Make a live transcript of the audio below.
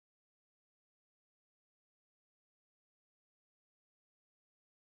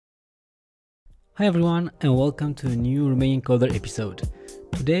Hi everyone and welcome to a new Romanian Coder episode.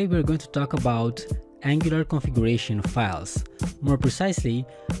 Today we're going to talk about Angular configuration files. More precisely,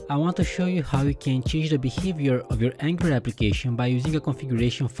 I want to show you how you can change the behavior of your Angular application by using a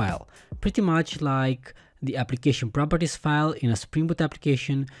configuration file, pretty much like the application properties file in a Spring Boot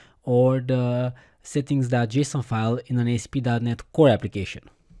application or the settings.json file in an ASP.NET Core application.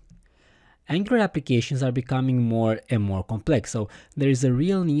 Angular applications are becoming more and more complex, so there is a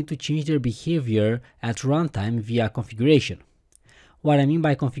real need to change their behavior at runtime via configuration. What I mean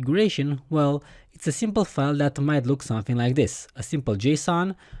by configuration? Well, it's a simple file that might look something like this, a simple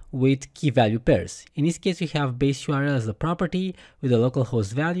JSON with key value pairs. In this case, we have base URL as the property with a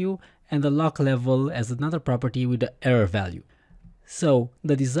localhost value and the lock level as another property with the error value. So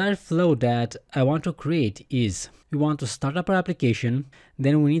the desired flow that I want to create is we want to start up our application,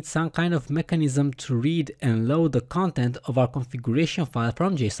 then we need some kind of mechanism to read and load the content of our configuration file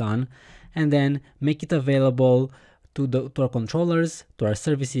from JSON and then make it available to our controllers, to our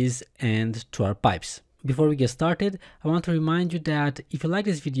services, and to our pipes. Before we get started, I want to remind you that if you like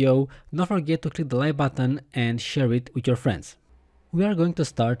this video, don't forget to click the like button and share it with your friends. We are going to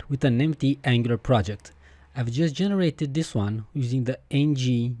start with an empty Angular project. I've just generated this one using the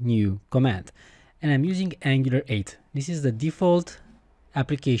ng-new command, and I'm using Angular 8. This is the default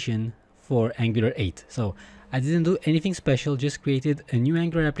application for Angular 8. So I didn't do anything special, just created a new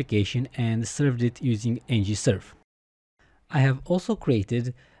Angular application and served it using ng-serve. I have also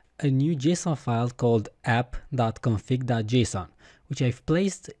created a new JSON file called app.config JSON, which I've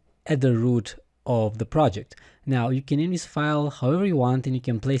placed at the root of the project. Now you can name this file however you want and you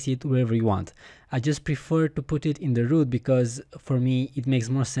can place it wherever you want. I just prefer to put it in the root because for me it makes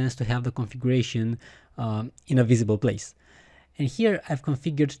more sense to have the configuration in a visible place. And here I've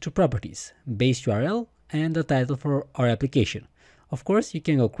configured two properties, base URL and the title for our application. Of course, you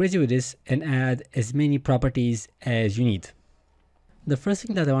can go crazy with this and add as many properties as you need. The first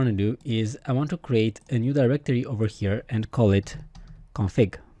thing that I want to do is I want to create a new directory over here and call it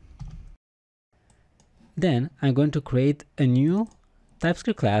config. Then I'm going to create a new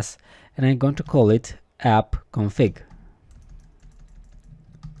TypeScript class and I'm going to call it AppConfig.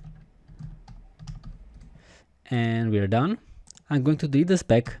 And we're done. I'm going to delete the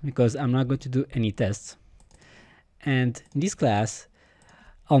spec because I'm not going to do any tests. And in this class,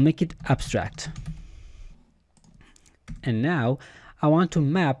 I'll make it abstract. And now I want to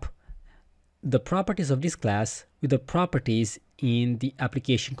map the properties of this class with the properties in the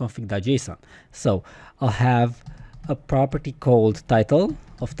application config.json. So I'll have a property called title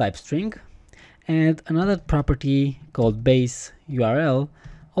of type string and another property called base URL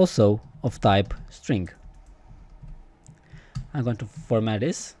also of type string. I'm going to format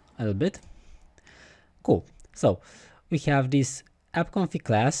this a little bit. Cool. So we have this AppConfig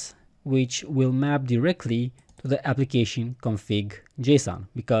class which will map directly to the application config JSON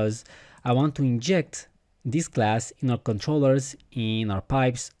because I want to inject this class in our controllers, in our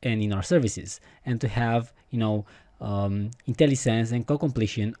pipes, and in our services, and to have, IntelliSense and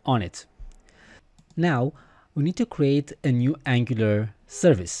co-completion on it. Now we need to create a new Angular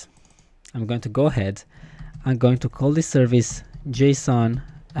service. I'm going to go ahead. I'm going to call this service JSON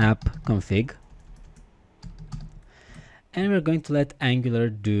AppConfig, and we're going to let Angular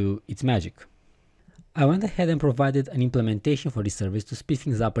do its magic. I went ahead and provided an implementation for this service to speed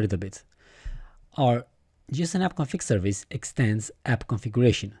things up a little bit. Our JSON AppConfig service extends app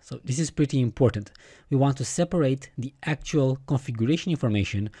configuration, so this is pretty important. We want to separate the actual configuration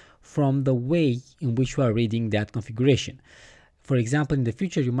information from the way in which we are reading that configuration. For example, in the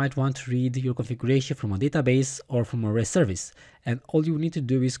future, you might want to read your configuration from a database or from a REST service, and all you need to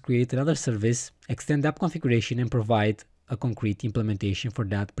do is create another service, extend app configuration, and provide a concrete implementation for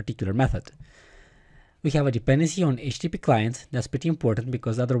that particular method. We have a dependency on HTTP client. That's pretty important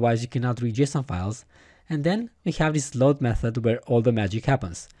because otherwise you cannot read JSON files. And then we have this load method where all the magic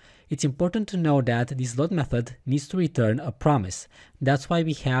happens. It's important to know that this load method needs to return a promise. That's why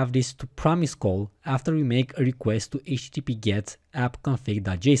we have this toPromise call after we make a request to HTTP GET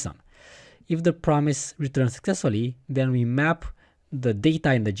AppConfig.json. If the promise returns successfully, then we map the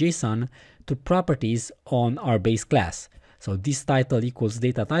data in the JSON to properties on our base class. So this title equals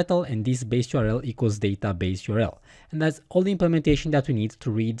data title and this base URL equals data base URL. And that's all the implementation that we need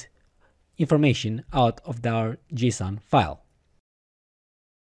to read information out of our JSON file.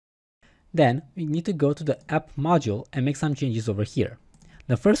 Then we need to go to the app module and make some changes over here.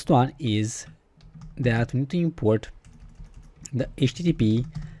 The first one is that we need to import the HTTP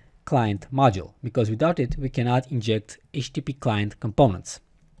client module because without it we cannot inject HTTP client components.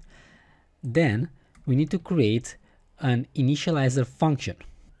 Then we need to create an initializer function.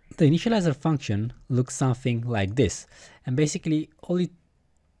 The initializer function looks something like this, and basically all it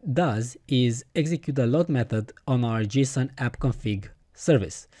does is execute the load method on our JSON AppConfig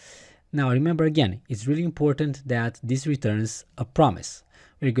service. Now remember again, it's really important that this returns a promise.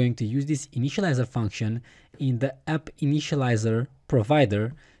 We're going to use this initializer function in the app initializer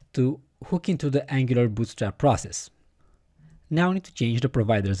provider to hook into the Angular bootstrap process. Now I need to change the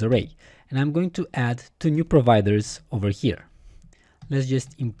providers array, and I'm going to add 2 new providers over here. Let's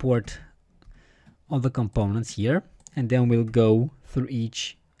just import all the components here, and then we'll go through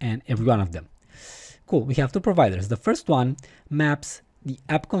each and every one of them. Cool, we have 2 providers. The first one maps the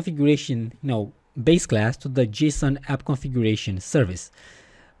app configuration, base class to the JSON app configuration service.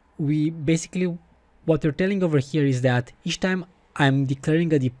 What we're telling over here is that each time I'm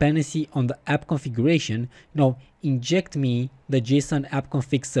declaring a dependency on the app configuration, inject me the JSON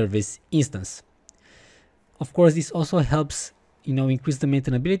AppConfig Service instance. Of course, this also helps, increase the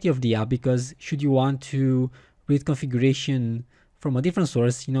maintainability of the app, because should you want to read configuration from a different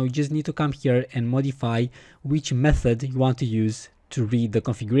source, you just need to come here and modify which method you want to use to read the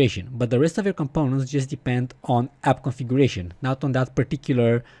configuration. But the rest of your components just depend on app configuration, not on that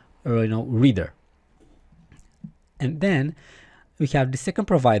particular, reader. And then we have the second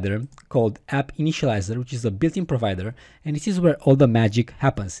provider called App Initializer, which is a built-in provider, and this is where all the magic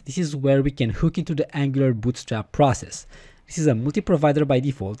happens. This is where we can hook into the Angular bootstrap process. This is a multi-provider by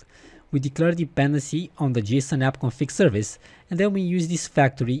default. We declare dependency on the JSON AppConfig service, and then we use this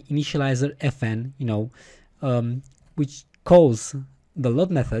factory initializer fn, which calls the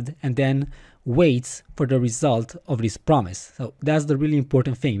load method and then waits for the result of this promise. So that's the really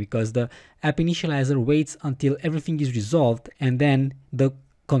important thing, because the app initializer waits until everything is resolved, and then the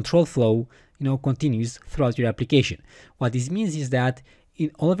control flow continues throughout your application. What this means is that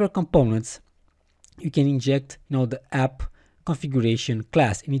in all of your components you can inject the app configuration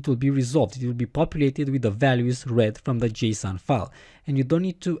class, and it will be resolved. It will be populated with the values read from the JSON file, and you don't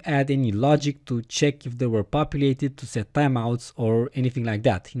need to add any logic to check if they were populated, to set timeouts or anything like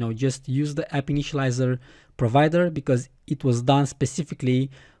that. Just use the app initializer provider, because it was done specifically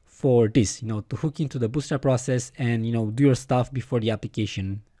for this, to hook into the bootstrap process and do your stuff before the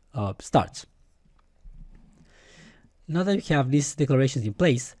application starts. Now that we have these declarations in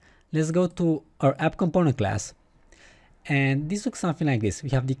place, let's go to our app component class. And this looks something like this.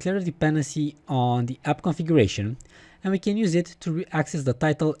 We have declared dependency on the app configuration, and we can use it to access the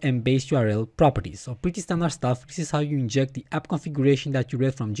title and base URL properties. So pretty standard stuff. This is how you inject the app configuration that you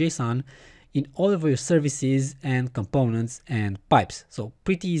read from JSON in all of your services and components and pipes. So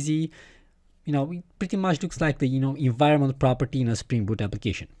pretty easy. It pretty much looks like the environment property in a Spring Boot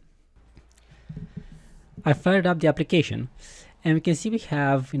application. I fired up the application, and we can see we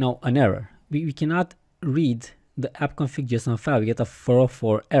have an error. We cannot read the AppConfig JSON file. We get a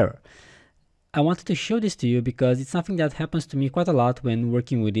 404 error. I wanted to show this to you because it's something that happens to me quite a lot when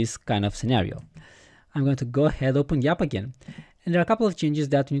working with this kind of scenario. I'm going to go ahead, open the app again, and there are a couple of changes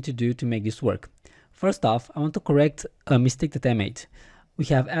that we need to do to make this work. First off, I want to correct a mistake that I made. We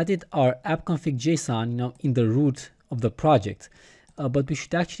have added our AppConfig JSON, in the root of the project, but we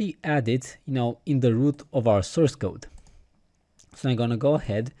should actually add it, in the root of our source code. So I'm going to go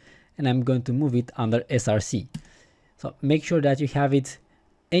ahead and I'm going to move it under SRC. So make sure that you have it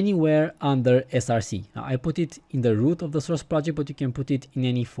anywhere under SRC. Now I put it in the root of the source project, but you can put it in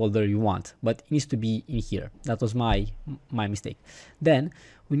any folder you want, but it needs to be in here. That was my mistake. Then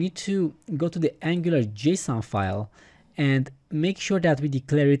we need to go to the Angular JSON file and make sure that we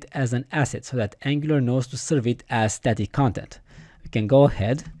declare it as an asset so that Angular knows to serve it as static content. We can go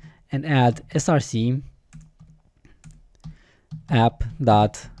ahead and add src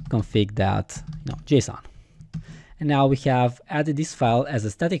app.config.json. And now we have added this file as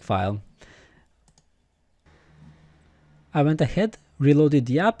a static file. I went ahead, reloaded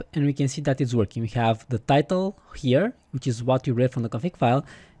the app, and we can see that it's working. We have the title here, which is what we read from the config file,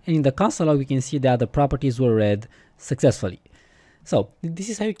 and in the console log we can see that the properties were read successfully. So this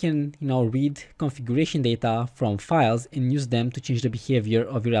is how you can read configuration data from files and use them to change the behavior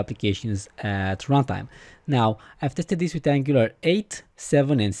of your applications at runtime. Now I've tested this with Angular 8,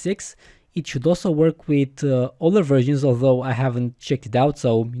 7, and 6. It should also work with older versions, although I haven't checked it out,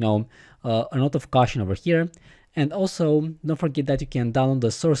 so a note of caution over here. And also don't forget that you can download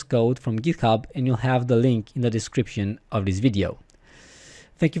the source code from GitHub, and you'll have the link in the description of this video.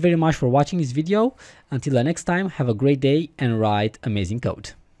 Thank you very much for watching this video. Until the next time, have a great day and write amazing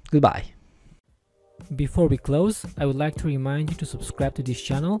code. Goodbye. Before we close, I would like to remind you to subscribe to this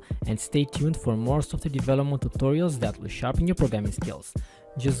channel and stay tuned for more software development tutorials that will sharpen your programming skills.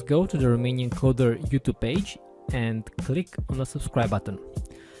 Just go to the Romanian Coder YouTube page and click on the subscribe button.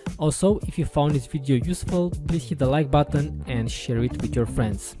 Also, if you found this video useful, please hit the like button and share it with your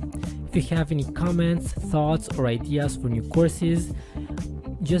friends. If you have any comments, thoughts or ideas for new courses,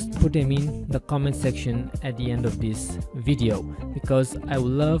 just put them in the comment section at the end of this video, because I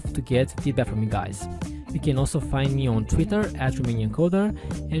would love to get feedback from you guys. You can also find me on Twitter at Romanian Coder,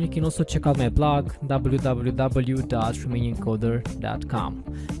 and you can also check out my blog www.romaniancoder.com.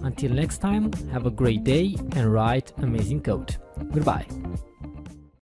 Until next time, have a great day and write amazing code. Goodbye.